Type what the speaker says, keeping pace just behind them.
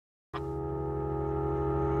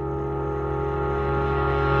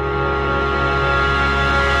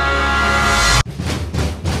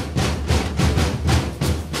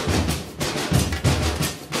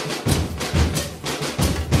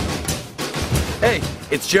Hey,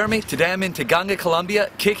 it's Jeremy. Today I'm in Taganga, Colombia,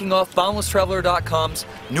 kicking off BoundlessTraveler.com's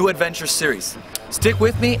new adventure series. Stick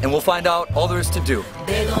with me and we'll find out all there is to do.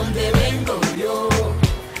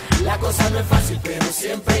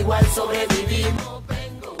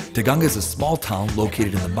 Taganga is a small town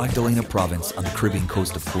located in the Magdalena province on the Caribbean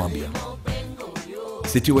coast of Colombia.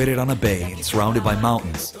 Situated on a bay and surrounded by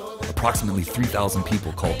mountains, approximately 3,000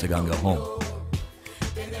 people call Taganga home.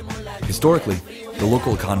 Historically, the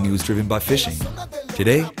local economy was driven by fishing.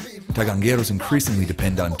 Today, Tagangueros increasingly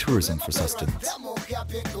depend on tourism for sustenance.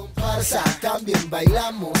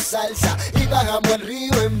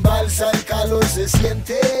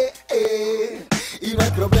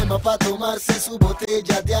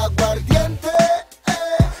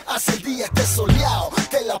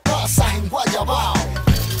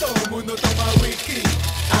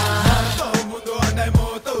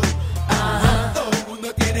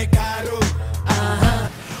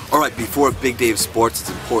 Alright, before a big day of sports, it's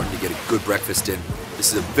important to get a good breakfast in.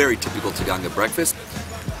 This is a very typical Taganga breakfast.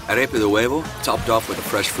 Arepa de huevo, topped off with a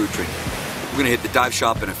fresh fruit drink. We're going to hit the dive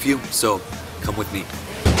shop in a few, so come with me.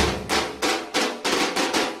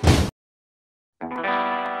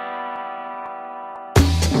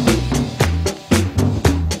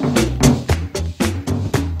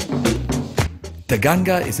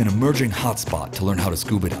 Taganga is an emerging hotspot to learn how to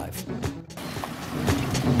scuba dive.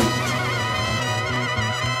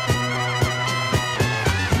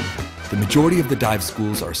 The majority of the dive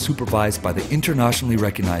schools are supervised by the internationally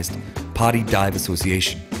recognized PADI Dive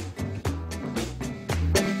Association.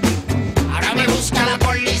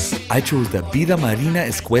 I chose the Vida Marina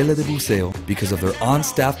Escuela de Buceo because of their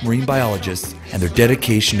on-staff marine biologists and their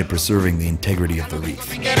dedication to preserving the integrity of the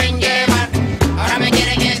reef.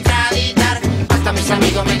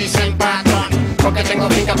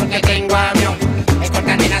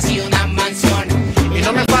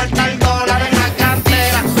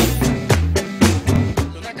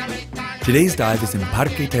 Today's dive is in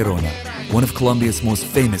Parque Tayrona, one of Colombia's most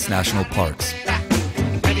famous national parks.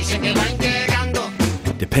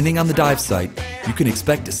 Depending on the dive site, you can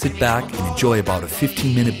expect to sit back and enjoy about a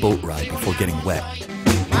 15-minute boat ride before getting wet.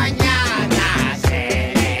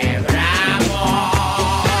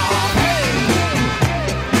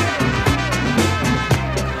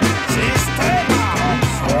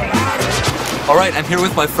 Alright, I'm here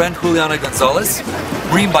with my friend Juliana Gonzalez,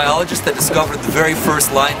 marine biologist that discovered the very first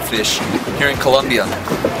lionfish here in Colombia.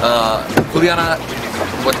 Juliana,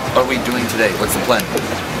 what are we doing today? What's the plan?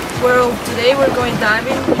 Well, today we're going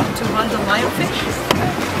diving to hunt the lionfish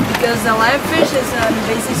because the lionfish is an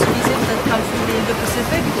invasive species that comes from the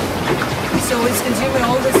Indo-Pacific. So it's consuming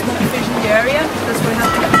all the small fish in the area. That's why we have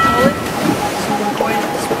to control it. So we're going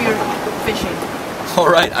spear fishing.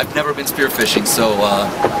 Alright, I've never been spearfishing, so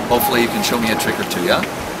hopefully you can show me a trick or two, yeah?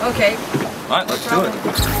 Okay. Alright, let's do it.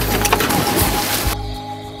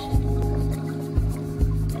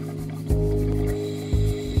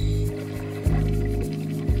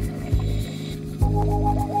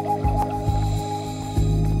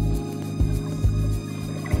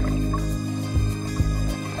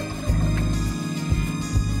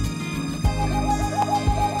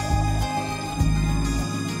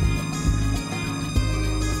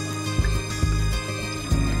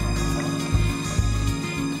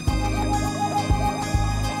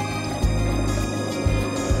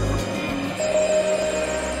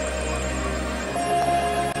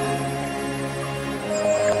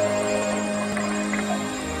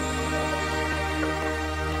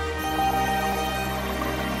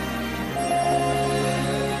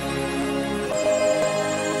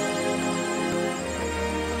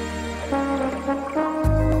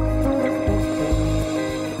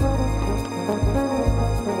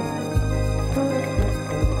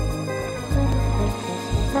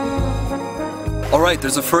 Alright,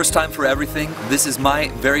 there's a first time for everything. This is my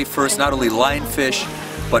very first, not only lionfish,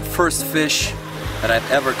 but first fish that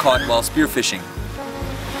I've ever caught while spearfishing.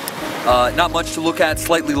 Not much to look at,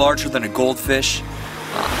 slightly larger than a goldfish,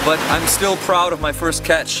 but I'm still proud of my first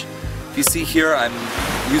catch. If you see here, I'm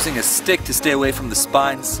using a stick to stay away from the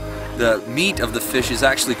spines. The meat of the fish is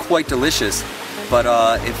actually quite delicious, but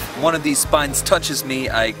if one of these spines touches me,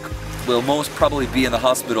 I will most probably be in the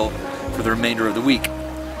hospital for the remainder of the week.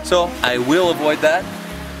 So I will avoid that.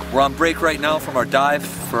 We're on break right now from our dive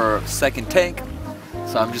for second tank,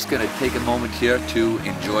 so I'm just going to take a moment here to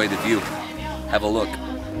enjoy the view. Have a look.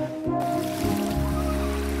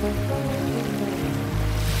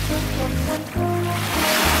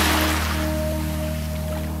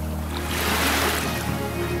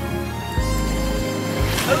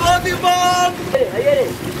 I love you, Mom!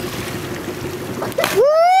 I get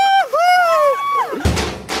it.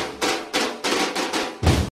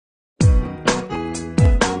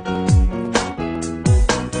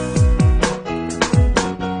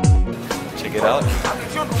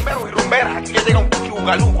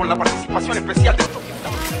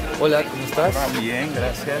 Hola, ¿cómo estás? Bien,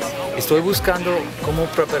 gracias. Estoy buscando cómo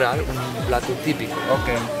preparar un plato típico.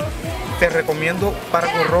 Ok. Te recomiendo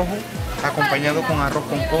pargo rojo acompañado con arroz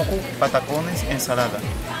con coco, patacones, ensalada.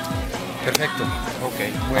 Perfecto.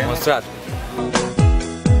 Ok, Bueno. A mostrar.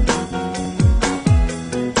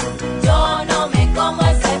 Yo no me como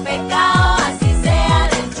ese pecado, así sea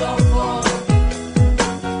del choco.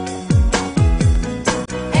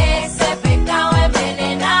 Ese pecado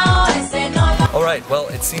envenenado, ese no lo... Alright, well,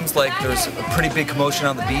 it seems like there's a pretty big commotion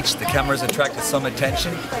on the beach. The cameras attracted some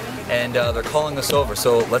attention, and they're calling us over.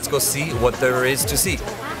 So let's go see what there is to see.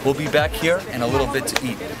 We'll be back here in a little bit to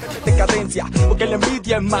eat. Decadencia, porque la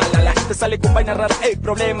envidia es mala. La gente sale con vainas raras,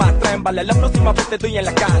 problemas traen bala. La próxima vez te doy en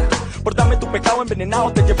la cara. Por darme tu pecado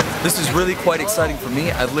envenenado te llevo. This is really quite exciting for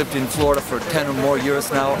me. I've lived in Florida for 10 or more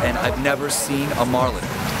years now, and I've never seen a marlin.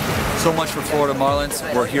 So much for Florida marlins.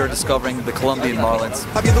 We're here discovering the Colombian marlins.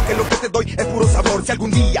 Sabiendo que lo que te doy es puro sabor. Si algún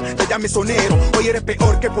día te llames sonero, hoy eres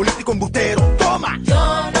peor que político embustero. Toma.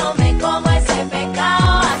 Yo no me como ese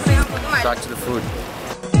pecado, así. Back to the food.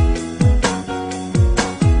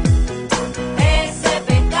 Ese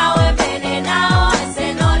pecado envenenado,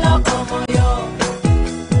 ese no lo como yo.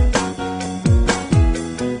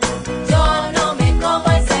 Yo no me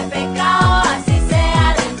como ese pecado, así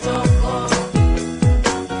sea del choco.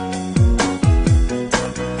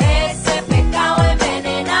 Ese pecado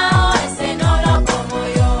envenenado, ese no lo como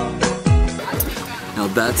yo. Now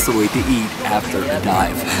that's the way to eat after a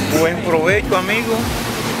dive. Buen provecho, amigo.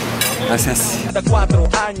 Gracias. Hasta 4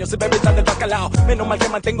 años se bebe tan del bacalao. Menos mal que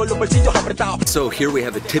mantengo los bolsillos apretados. So here we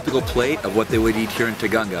have a typical plate of what they would eat here in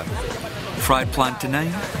Taganga. Fried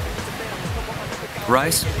plantain,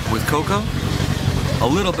 rice with cocoa, a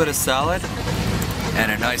little bit of salad,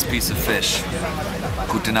 and a nice piece of fish.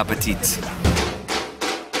 Guten Appetit.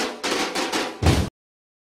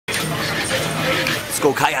 Let's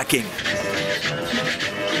go kayaking.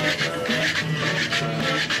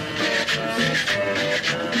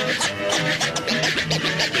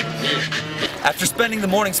 After spending the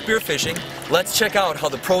morning spearfishing, let's check out how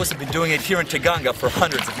the pros have been doing it here in Taganga for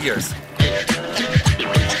hundreds of years.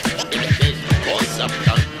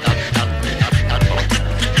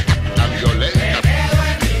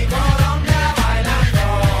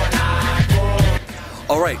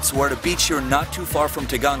 Alright, so we're at a beach here not too far from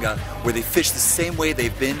Taganga where they fish the same way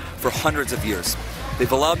they've been for hundreds of years.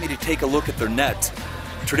 They've allowed me to take a look at their nets,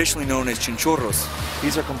 traditionally known as chinchorros.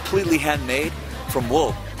 These are completely handmade from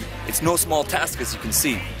wool. It's no small task, as you can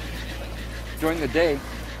see. During the day,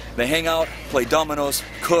 they hang out, play dominoes,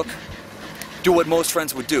 cook, do what most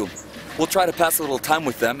friends would do. We'll try to pass a little time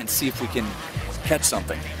with them and see if we can catch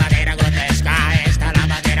something.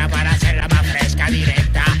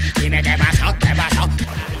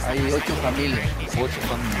 Hay 8 familias. 8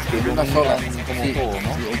 familias. En una sola. Como sí, todo,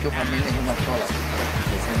 ¿no? Sí, 8 familias en una sola.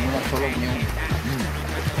 En una sola unión.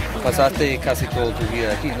 Pasaste casi toda tu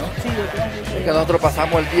vida aquí, ¿no? Sí, es que nosotros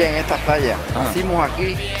pasamos el día en esta playa. Nacimos aquí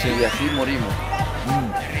y así morimos.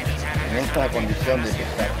 En esta condición de que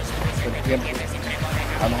está el tiempo.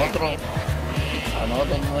 A nosotros no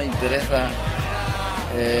nos interesa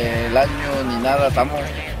el año ni nada, estamos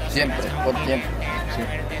siempre, por tiempo. Sí.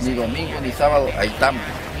 Ni domingo ni sábado, ahí estamos.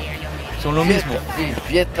 Son lo Fiesta, mismo. Sí,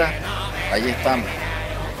 fiesta, ahí estamos.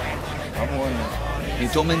 Vamos en... ¿Y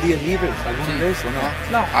tomen días libres alguna vez o no?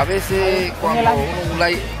 No, a veces cuando un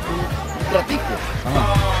ratico.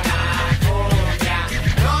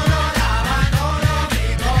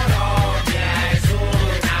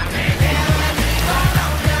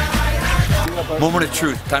 Moment of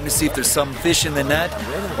truth. Time to see if there's some fish in the net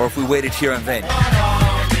or if we waited here in vain.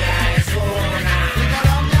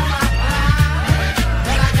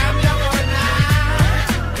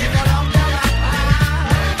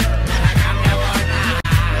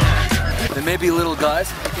 They may be little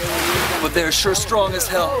guys, but they're sure strong as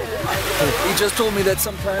hell. He just told me that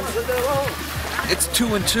sometimes it's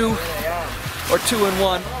 2 and 2 or 2 and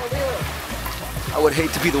 1. I would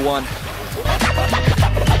hate to be the one.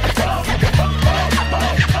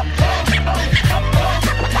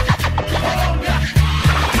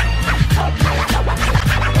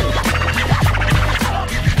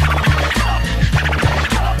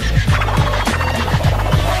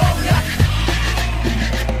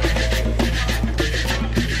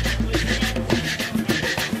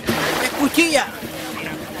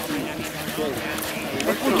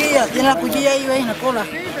 Cuchilla, tiene la cuchilla ahí, ¿veis? En la cola.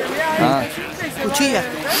 Cuchilla.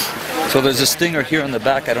 So there's a stinger here in the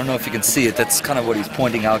back. I don't know if you can see it. That's kind of what he's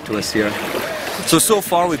pointing out to us here. So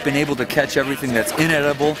far we've been able to catch everything that's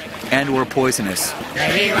inedible and or poisonous.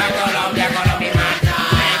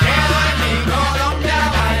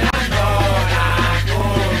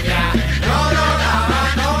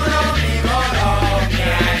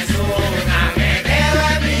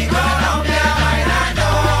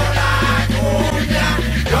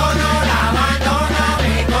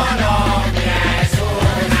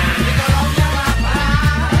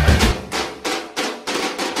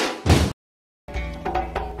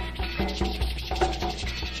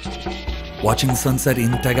 Watching the sunset in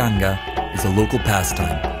Taganga is a local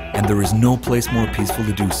pastime, and there is no place more peaceful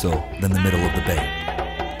to do so than the middle of the bay.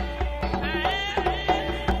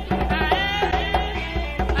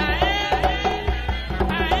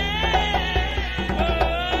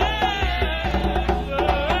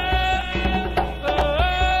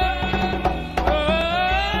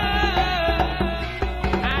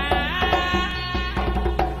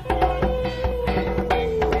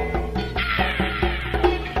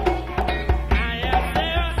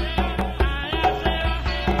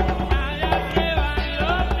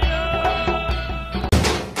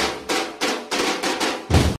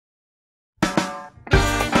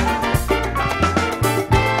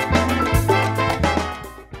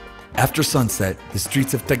 After sunset, the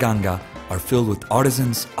streets of Taganga are filled with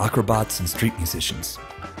artisans, acrobats, and street musicians.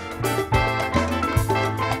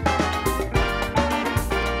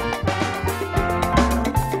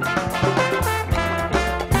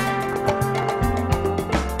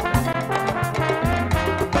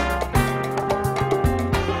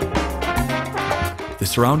 The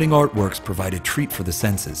surrounding artworks provide a treat for the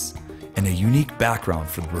senses and a unique background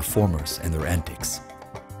for the performers and their antics.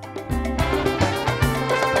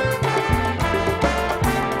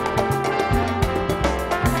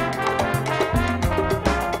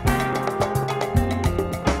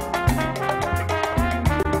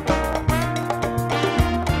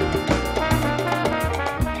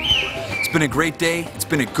 It's been a great day, it's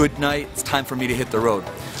been a good night, it's time for me to hit the road.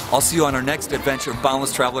 I'll see you on our next adventure of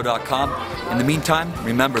BoundlessTraveler.com. In the meantime,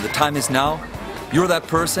 remember, the time is now, you're that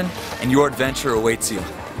person, and your adventure awaits you.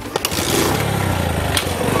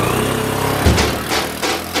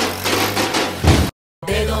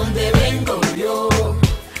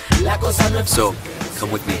 So, come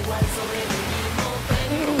with me.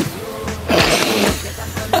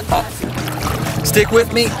 Stick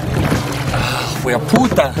with me. Wea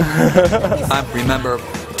puta. Remember,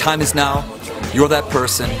 time is now. You're that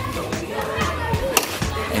person.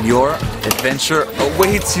 And your adventure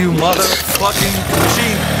awaits you, motherfucking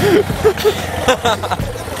machine.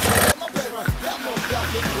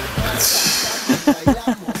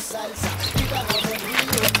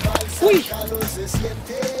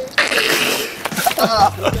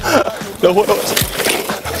 Los huevos.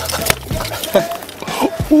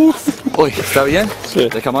 Uy, ¿está bien? Sí.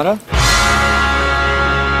 ¿De cámara?